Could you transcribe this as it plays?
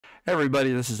Hey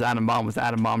everybody, this is Adam Bomb with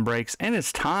Adam Bomb Breaks, and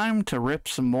it's time to rip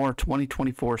some more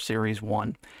 2024 Series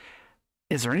 1.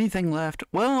 Is there anything left?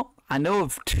 Well, I know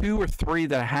of 2 or 3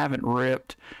 that I haven't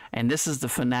ripped, and this is the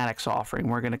Fanatics offering.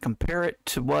 We're going to compare it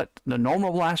to what the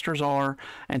normal blasters are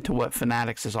and to what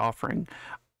Fanatics is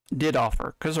did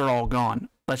offer, because they're all gone.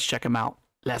 Let's check them out.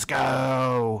 Let's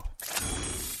go!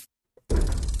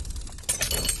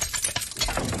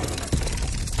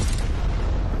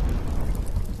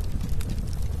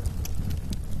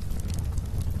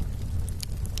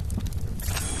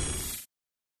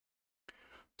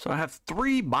 So I have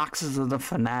 3 boxes of the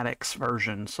Fanatics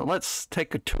version. So let's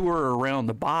take a tour around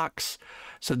the box.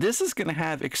 So this is going to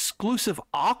have exclusive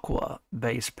Aqua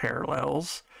base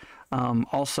parallels.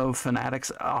 Also Fanatics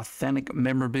authentic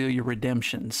memorabilia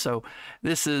redemption. So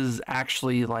this is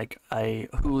actually like a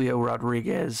Julio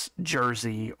Rodriguez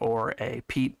jersey or a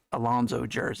Pete Alonso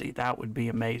jersey. That would be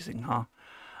amazing, huh?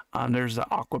 There's the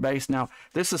Aqua base. Now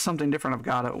this is something different. I've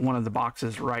got one of the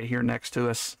boxes right here next to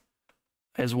us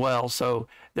as well. So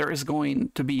there is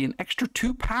going to be an extra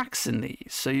 2 packs in these.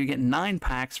 So you get 9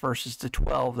 packs versus the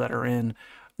 12 that are in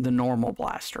the normal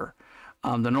blaster.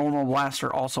 The normal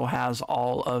blaster also has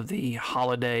all of the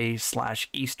holiday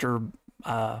 / Easter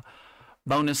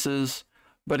bonuses.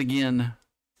 But again,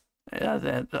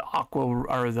 the aqua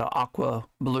or the aqua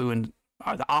blue and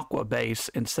the aqua base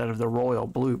instead of the royal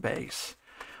blue base.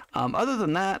 Other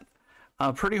than that,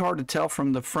 pretty hard to tell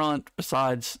from the front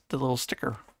besides the little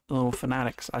sticker. Little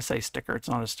Fanatics. I say sticker, it's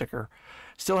not a sticker.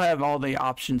 Still have all the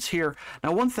options here.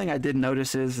 Now one thing I did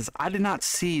notice is I did not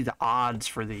see the odds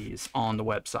for these on the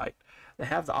website. They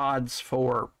have the odds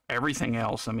for everything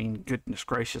else. I mean, goodness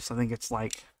gracious, I think it's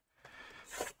like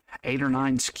 8 or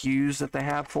 9 SKUs that they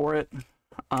have for it.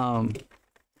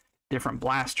 Different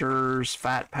blasters,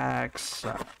 fat packs.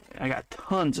 I got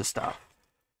tons of stuff.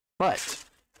 But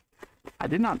I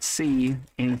did not see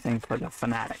anything for the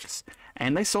Fanatics.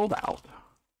 And they sold out.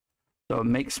 So it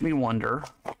makes me wonder.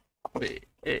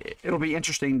 It'll be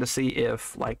interesting to see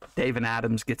if like David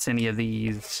Adams gets any of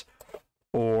these,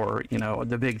 or you know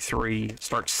the big 3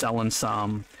 start selling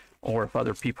some, or if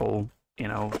other people, you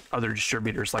know, other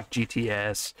distributors like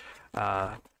GTS,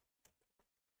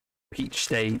 Peach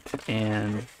State,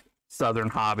 and Southern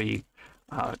Hobby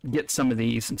get some of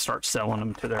these and start selling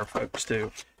them to their folks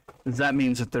too. That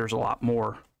means that there's a lot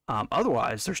more.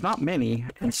 Otherwise, there's not many,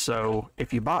 and so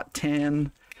if you bought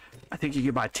 10. I think you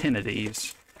could buy 10 of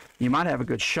these. You might have a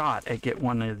good shot at get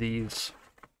one of these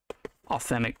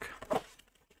authentic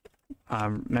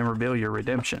memorabilia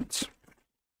redemptions.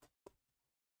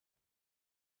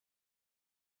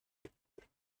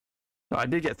 So I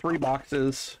did get 3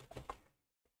 boxes.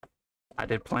 I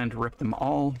did plan to rip them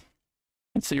all.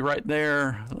 And see right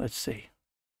there, let's see.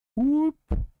 Whoop.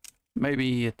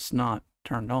 Maybe it's not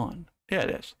turned on. Yeah,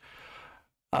 it is.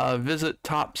 Visit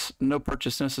Topps, no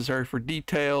purchase necessary for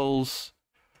details,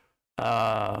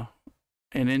 an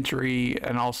entry,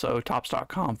 and also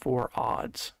Topps.com for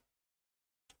odds.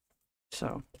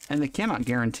 So, and they cannot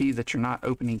guarantee that you're not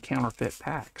opening counterfeit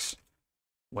packs.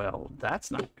 Well, that's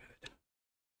not good.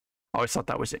 I always thought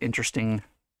that was an interesting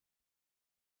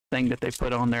thing that they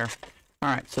put on there. All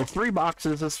right, so 3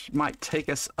 boxes. This might take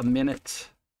us a minute,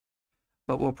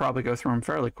 but we'll probably go through them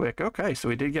fairly quick. Okay, so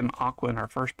we did get an Aqua in our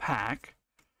first pack.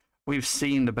 We've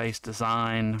seen the base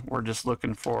design. We're just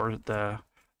looking for the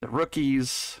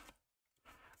rookies.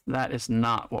 That is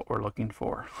not what we're looking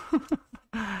for.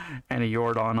 And a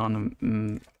Jordan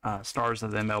on the Stars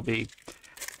of the MLB.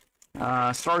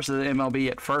 Stars of the MLB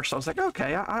at first, I was like,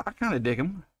 okay, I kind of dig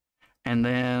them. And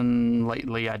then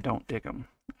lately, I don't dig them.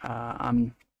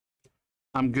 I'm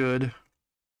good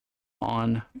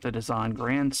on the design.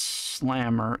 Grand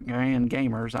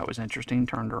Gamers, that was interesting,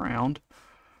 turned around.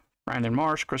 Brandon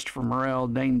Marsh, Christopher Morel,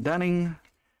 Dane Dunning,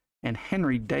 and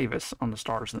Henry Davis on the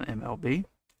Stars of the MLB.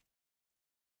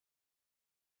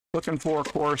 Looking for,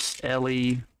 of course,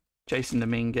 ELLY, Jason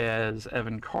Dominguez,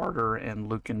 Evan Carter, and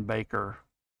Lucan Baker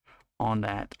on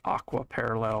that Aqua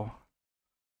parallel.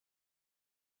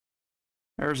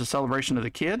 There's a celebration of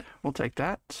the kid. We'll take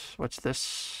that. What's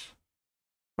this?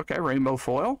 Okay, rainbow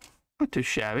foil. Not too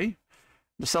shabby.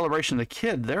 The celebration of the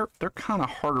kid, they're kind of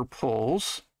harder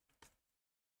pulls.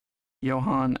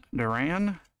 Johan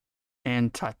Duran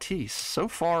and Tatis. So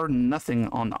far, nothing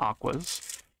on the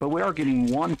Aquas, but we are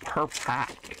getting 1 per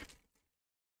pack,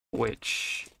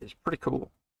 which is pretty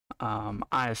cool.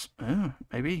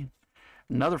 Maybe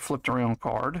another flipped around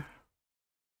card.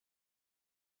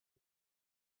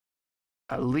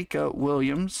 Alika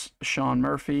Williams, Sean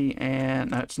Murphy, and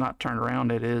no, it's not turned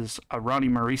around. It is Ronnie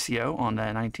Mauricio on the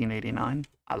 1989.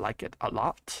 I like it a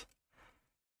lot.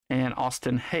 And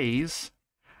Austin Hayes,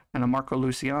 and a Marco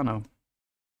Luciano.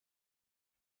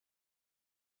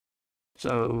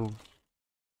 So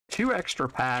 2 extra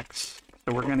packs.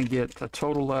 So we're going to get a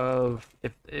total of,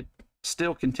 if it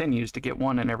still continues to get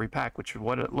 1 in every pack, which is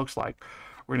what it looks like,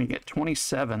 we're going to get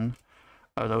 27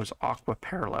 of those Aqua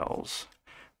parallels.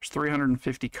 There's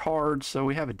 350 cards, so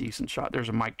we have a decent shot. There's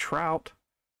a Mike Trout,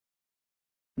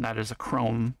 and that is a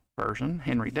Chrome version.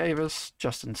 Henry Davis,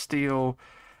 Justin Steele,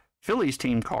 Phillies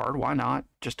team card, why not?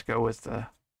 Just to go with the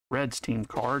Reds team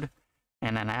card,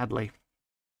 and an Adley.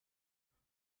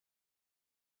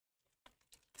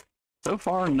 So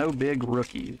far, no big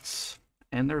rookies,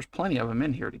 and there's plenty of them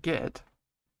in here to get.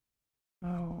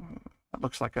 Oh, that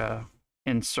looks like a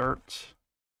insert.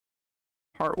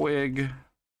 Hartwig,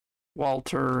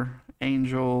 Walter,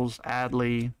 Angels,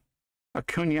 Adley,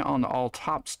 Acuna on the All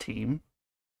Tops team.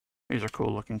 These are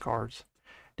cool looking cards.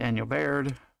 Daniel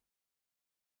Baird,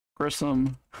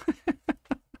 Grissom.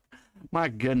 My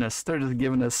goodness, they're just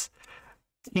giving us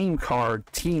team card.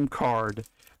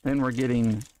 Then we're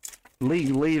getting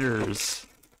league leaders.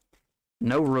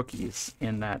 No rookies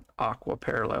in that Aqua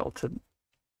parallel to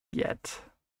yet.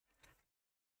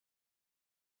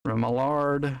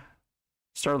 Remillard,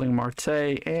 Sterling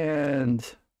Marte,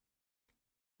 and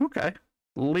okay, at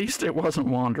least it wasn't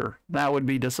Wander. That would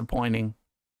be disappointing.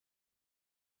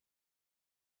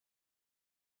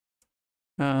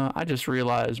 I just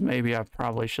realized maybe I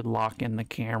probably should lock in the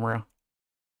camera.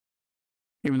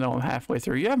 Even though I'm halfway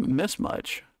through. You haven't missed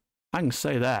much. I can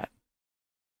say that.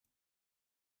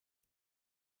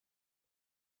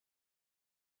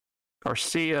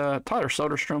 Garcia, Tyler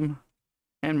Soderstrom,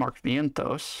 and Mark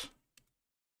Vientos,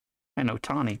 and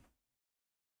Otani.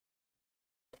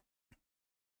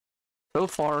 So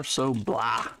far, so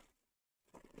blah.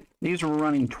 These were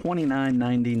running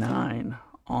 $29.99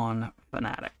 on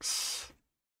Fanatics.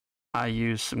 I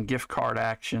used some gift card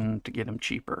action to get them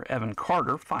cheaper. Evan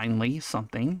Carter, finally,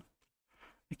 something.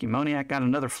 Mickey Moniak got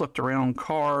another flipped around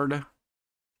card.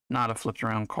 Not a flipped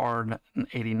around card, an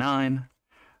 89.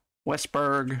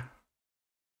 Westberg,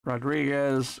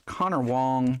 Rodriguez, Connor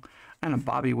Wong, and a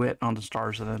Bobby Witt on the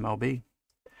Stars of the MLB.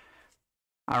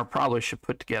 I probably should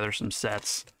put together some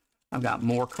sets. I've got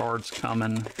more cards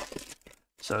coming,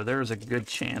 so there's a good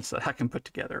chance that I can put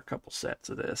together a couple sets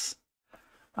of this.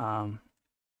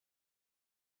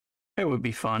 It would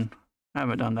be fun. I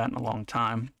haven't done that in a long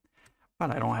time, but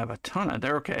I don't have a ton of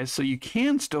there. Okay, so you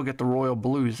can still get the royal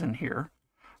blues in here.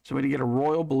 So we get a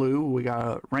royal blue, we got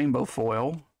a rainbow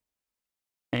foil,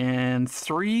 and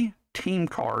 3 team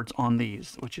cards on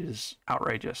these, which is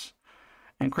outrageous.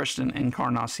 And Christian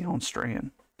Encarnacion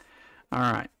Strand. All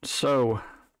right, so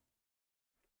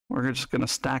we're just going to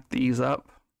stack these up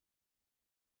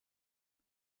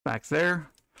back there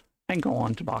and go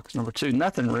on to box number 2.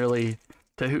 Nothing really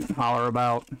to hoot and holler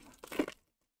about.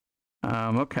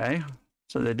 Okay,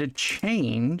 so they did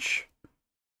change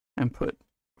and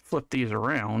flip these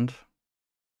around.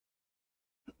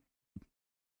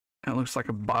 It looks like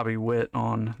a Bobby Witt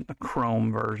on the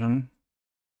Chrome version.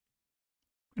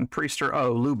 And Priester,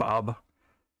 oh, Lou Bob.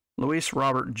 Luis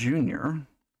Robert Jr.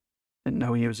 Didn't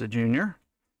know he was a junior.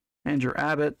 Andrew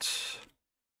Abbott,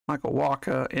 Michael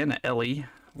Walker, and ELLY.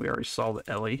 We already saw the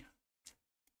ELLY.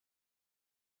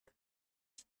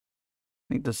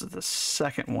 I think this is the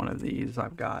second one of these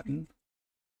I've gotten.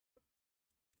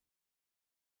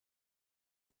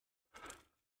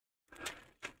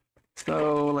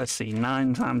 So let's see,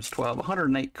 9 times 12,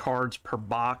 108 cards per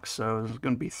box. So it's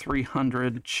going to be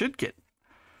 300. Should get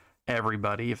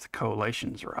everybody if the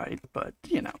collation's right, but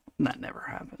you know, that never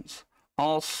happens.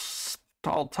 All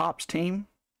tops team.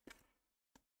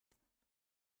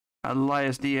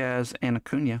 Elias Diaz and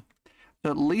Acuna.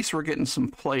 So at least we're getting some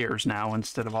players now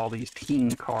instead of all these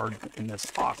team cards in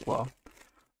this Aqua.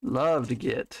 Love to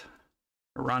get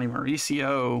a Ronnie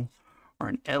Mauricio or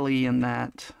an ELLY in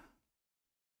that,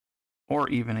 or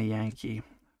even a Yankee.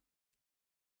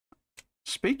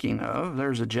 Speaking of,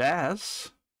 there's a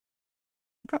Jazz.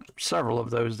 Got several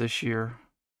of those this year.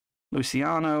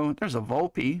 Luciano, there's a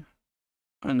Volpe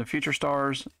in the Future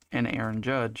Stars, and Aaron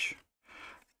Judge.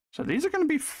 So these are going to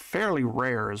be fairly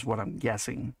rare is what I'm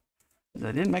guessing.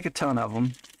 They didn't make a ton of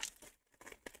them,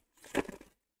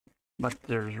 but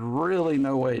there's really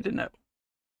no way to know.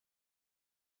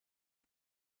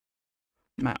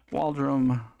 Matt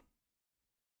Waldrum.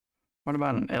 What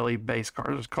about an ELLY base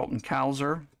card? There's Colton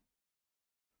Cowser,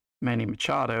 Manny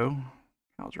Machado.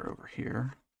 Cowser over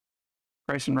here.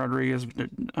 Grayson Rodriguez,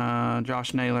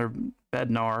 Josh Naylor,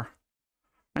 Bednar,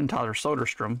 and Tyler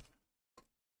Soderstrom.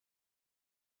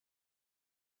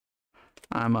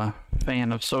 I'm a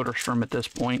fan of Soderstrom at this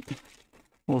point.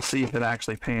 We'll see if it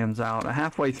actually pans out.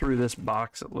 Halfway through this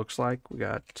box, it looks like we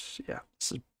got, yeah,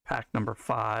 this is pack number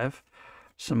 5.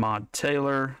 Samad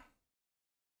Taylor,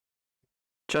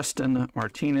 Justin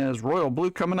Martinez, Royal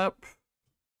Blue coming up,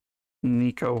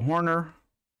 Nico Horner,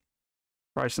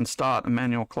 Bryson Stott,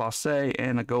 Emmanuel Classe,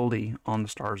 and a Goldie on the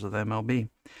Stars of the MLB.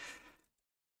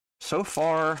 So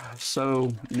far,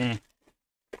 so meh.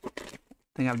 I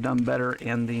think I've done better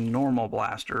in the normal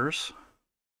blasters.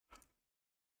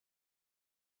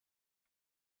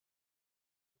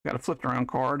 Got a flipped around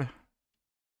card.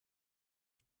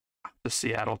 The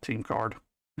Seattle team card.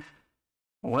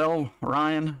 Well,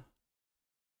 Ryan,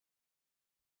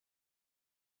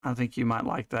 I think you might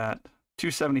like that.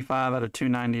 275 out of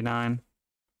 299.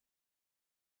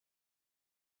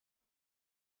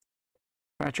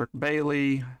 Patrick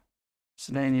Bailey,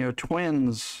 Cedeno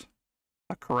Twins,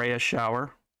 a Correa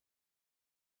shower.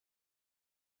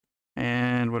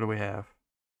 And what do we have?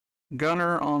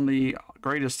 Gunner on the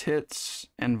greatest hits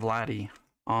and Vladdy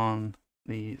on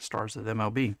the Stars of the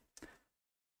MLB.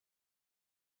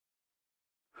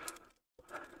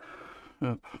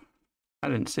 Oh, I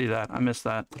didn't see that. I missed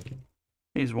that.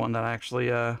 He's one that I actually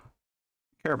care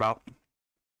about.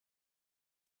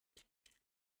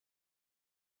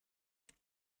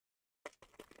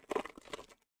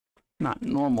 Not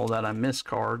normal that I miss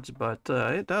cards, but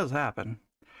it does happen.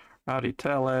 Rowdy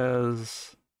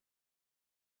Tellez,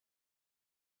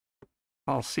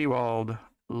 Paul Sewald,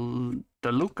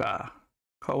 DeLuca,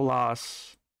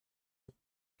 Colas,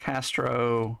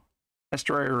 Castro,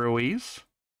 Estrella Ruiz.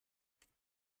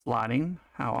 Lighting,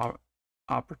 how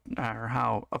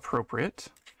appropriate.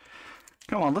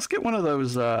 Come on, let's get one of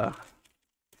those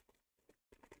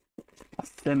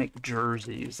authentic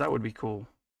jerseys. That would be cool.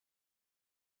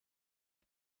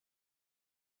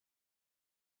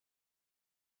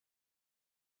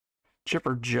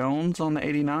 Chipper Jones on the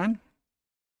 89.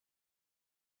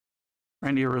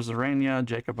 Randy Rosarena,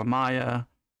 Jacob Amaya,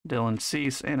 Dylan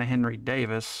Cease, and a Henry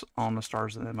Davis on the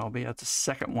Stars of the MLB. That's the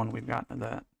second one we've gotten to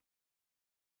that.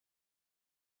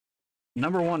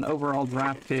 Number 1 overall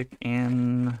draft pick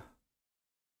in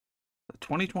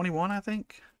 2021, I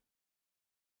think.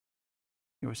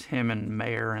 It was him and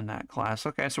Mayer in that class.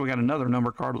 Okay, so we got another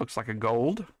number card. Looks like a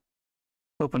gold.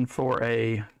 Hoping for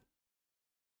a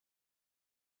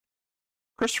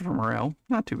Christopher Morel.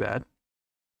 Not too bad.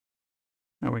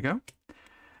 There we go.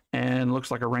 And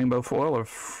looks like a rainbow foil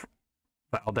of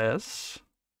Valdez.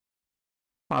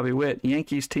 Bobby Witt,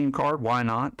 Yankees team card. Why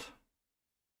not?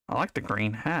 I like the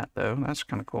green hat, though. That's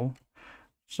kind of cool.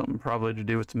 Something probably to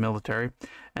do with the military.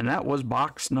 And that was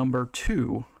box number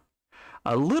 2.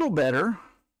 A little better,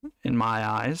 in my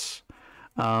eyes.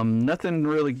 Nothing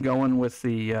really going with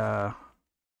the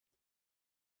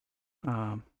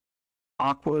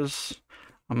Aquas.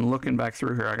 I'm looking back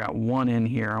through here. I got one in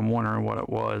here. I'm wondering what it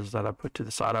was that I put to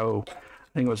the side. Oh, I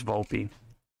think it was Volpe.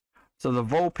 So the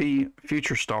Volpe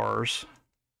Future Stars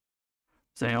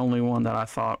is the only one that I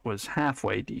thought was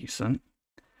halfway decent.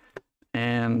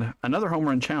 And another home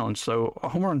run challenge. So a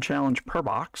home run challenge per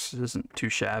box isn't too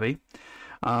shabby.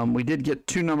 We did get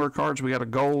 2 number cards. We got a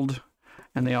gold,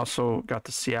 and they also got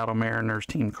the Seattle Mariners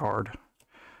team card.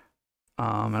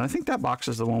 And I think that box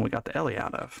is the one we got the ELLY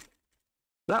out of.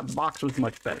 That box was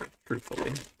much better,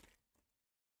 truthfully.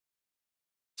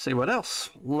 See what else?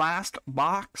 Last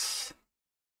box.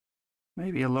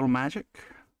 Maybe a little magic.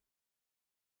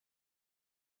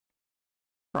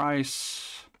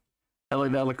 Price. ELLY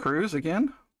CRUZ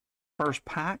again. First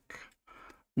pack.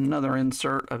 Another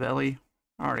insert of ELLY.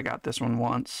 I already got this one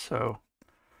once, so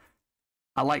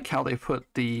I like how they put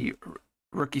the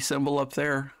rookie symbol up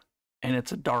there, and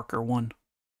it's a darker one.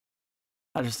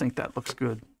 I just think that looks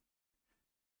good.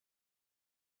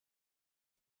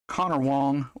 Connor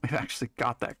Wong, we've actually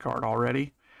got that card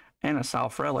already, and a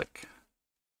South Relic.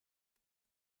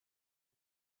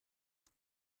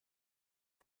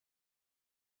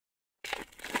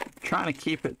 Trying to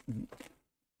keep it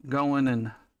going,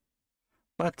 and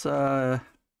let's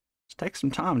take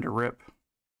some time to rip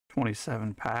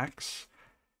 27 packs.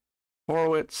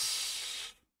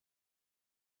 Horowitz,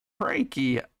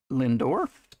 Frankie Lindor,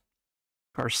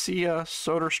 Garcia,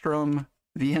 Soderstrom,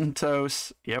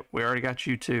 Vientos. Yep, we already got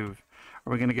you too.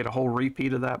 Are we going to get a whole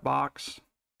repeat of that box?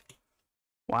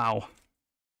 Wow.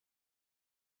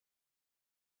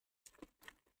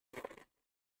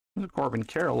 There's a Corbin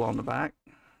Carroll on the back.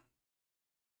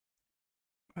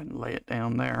 Go ahead and lay it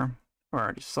down there. We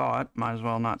already saw it. Might as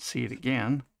well not see it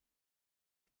again.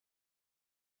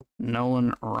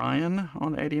 Nolan Ryan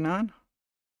on 89.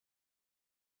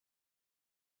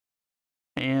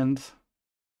 And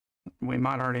we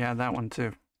might already have that one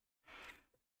too.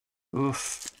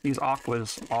 Oof, these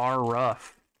Aquas are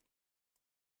rough.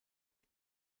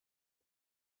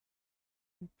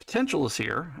 Potential is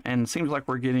here, and it seems like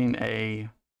we're getting a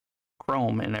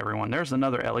Chrome in everyone. There's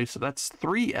another Ellie, so that's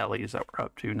 3 Ellies that we're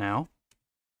up to now.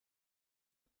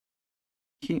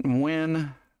 Keaton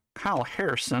Wynn, Kyle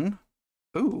Harrison.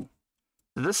 Ooh,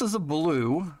 this is a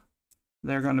blue.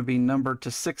 They're going to be numbered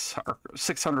to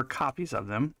 600 copies of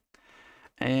them.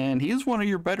 And he's one of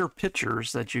your better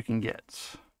pitchers that you can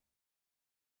get.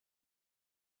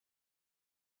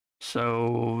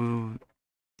 So,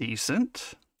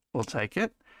 decent. We'll take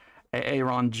it.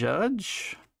 Aaron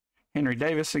Judge. Henry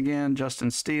Davis again.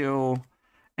 Justin Steele.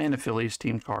 And a Phillies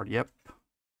team card. Yep.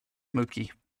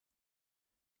 Mookie.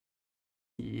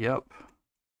 Yep.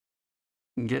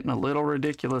 I'm getting a little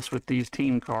ridiculous with these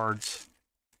team cards.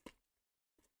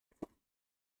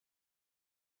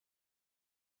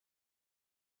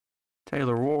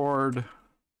 Taylor Ward.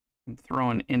 I'm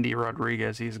throwing Indy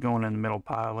Rodriguez. He's going in the middle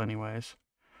pile anyways.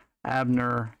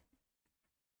 Abner.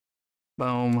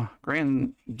 Boom.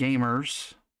 Grand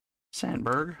Gamers.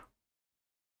 Sandberg.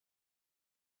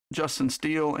 Justin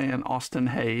Steele and Austin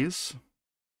Hayes.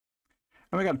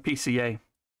 And we got a PCA.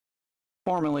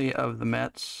 Formerly of the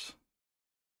Mets.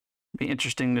 Be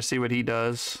interesting to see what he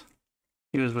does.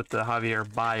 He was with the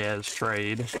Javier Baez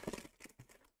trade.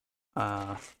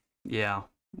 Yeah.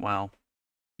 Well,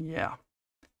 yeah.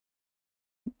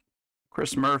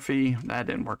 Chris Murphy, that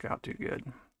didn't work out too good.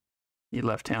 He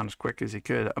left town as quick as he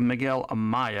could. Miguel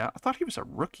Amaya, I thought he was a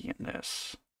rookie in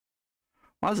this.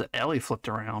 Why is it Ellie flipped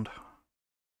around?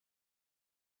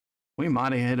 We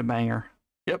might have hit a banger.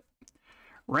 Yep.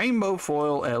 Rainbow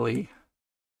foil Ellie.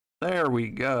 There we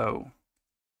go.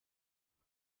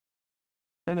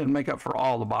 They didn't make up for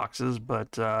all the boxes,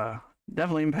 but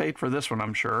definitely paid for this one,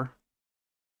 I'm sure.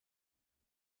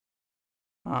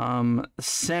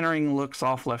 Centering looks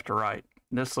off left to right.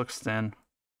 This looks thin.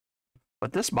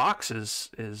 But this box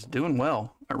is doing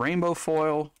well. A rainbow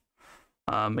foil.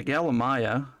 Miguel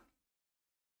Amaya.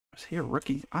 Is he a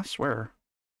rookie? I swear.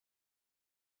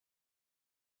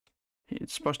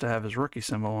 He's supposed to have his rookie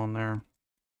symbol on there.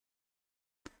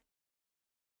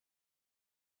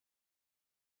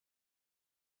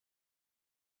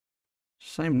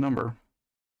 Same number.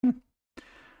 All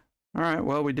right,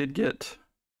 well, we did get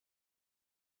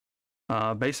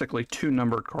basically 2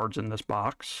 numbered cards in this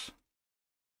box.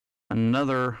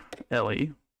 Another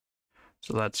Ellie.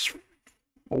 So that's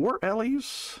 4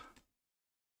 Ellies.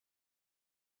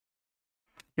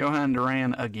 Johan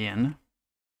Duran again.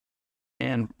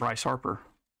 And Bryce Harper.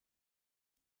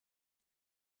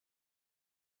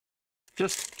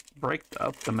 Just break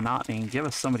up the monotony and give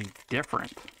us somebody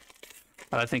different.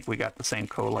 But I think we got the same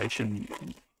collation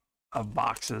of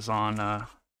boxes on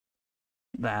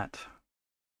that.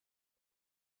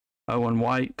 Owen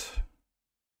White.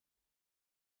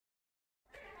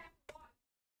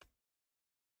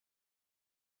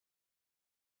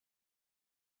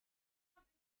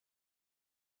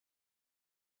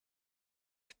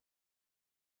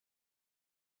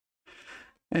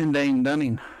 And Dane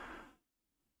Dunning.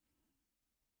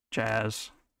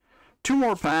 Jazz. 2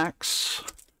 more packs.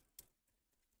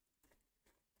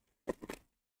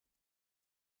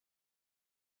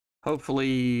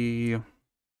 Hopefully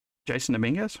Jason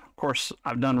Dominguez. Of course,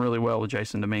 I've done really well with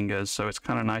Jason Dominguez, so it's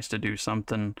kind of nice to do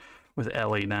something with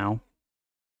Ellie now.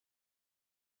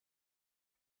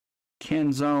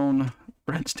 Ken Zone,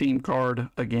 Brent's team card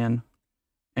again,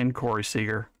 and Corey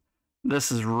Seager.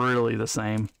 This is really the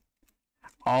same.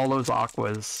 All those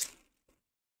Aquas.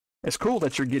 It's cool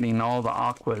that you're getting all the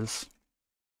Aquas,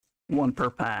 1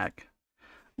 per pack.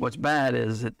 What's bad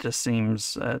is it just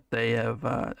seems that they have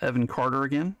Evan Carter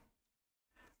again.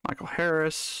 Michael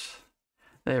Harris.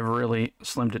 They have really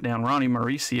slimmed it down. Ronnie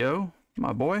Mauricio,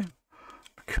 my boy.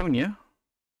 Acuna.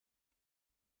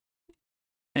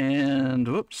 And,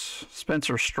 whoops,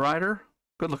 Spencer Strider.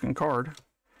 Good looking card.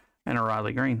 And a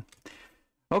Riley Green.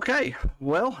 Okay,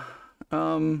 well,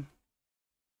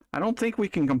 I don't think we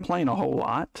can complain a whole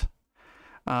lot.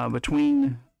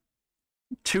 Between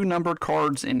 2 numbered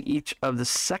cards in each of the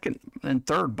second and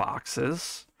third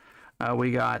boxes,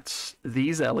 we got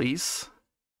these Ellies.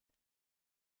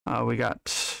 We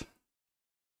got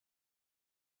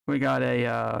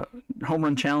a home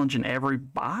run challenge in every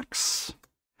box.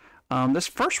 This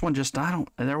first one just,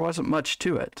 there wasn't much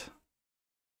to it.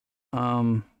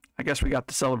 I guess we got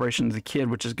the Celebration of the Kid,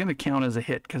 which is going to count as a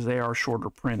hit because they are shorter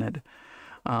printed.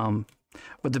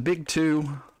 With the big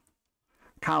 2,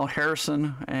 Kyle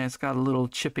Harrison, and it's got a little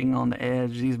chipping on the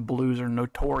edge. These blues are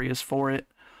notorious for it.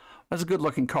 That's a good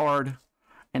looking card.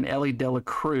 And Elly De La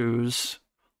Cruz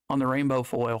on the rainbow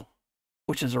foil.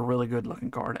 which is a really good looking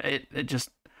card. It just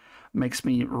makes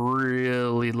me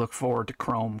really look forward to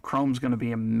Chrome. Chrome's going to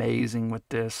be amazing with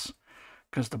this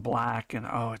because the black, and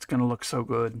oh, it's going to look so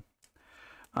good.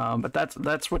 But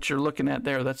that's what you're looking at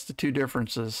there. That's the two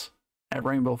differences. That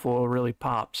rainbow foil really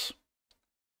pops.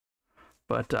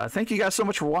 But thank you guys so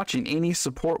much for watching. Any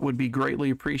support would be greatly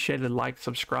appreciated. Like,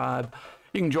 subscribe.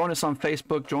 You can join us on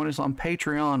Facebook, join us on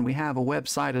Patreon. We have a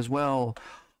website as well.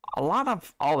 A lot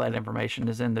of all that information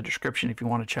is in the description if you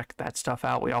want to check that stuff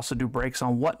out. We also do breaks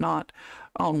on Whatnot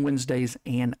on Wednesdays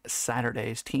and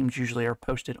Saturdays. Teams usually are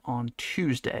posted on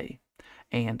Tuesday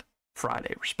and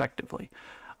Friday, respectively.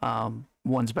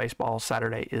 One's baseball,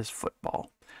 Saturday is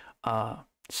football.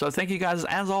 So thank you guys,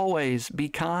 as always. Be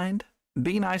kind,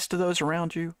 be nice to those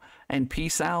around you, and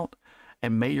peace out,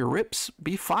 and may your rips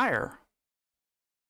be fire.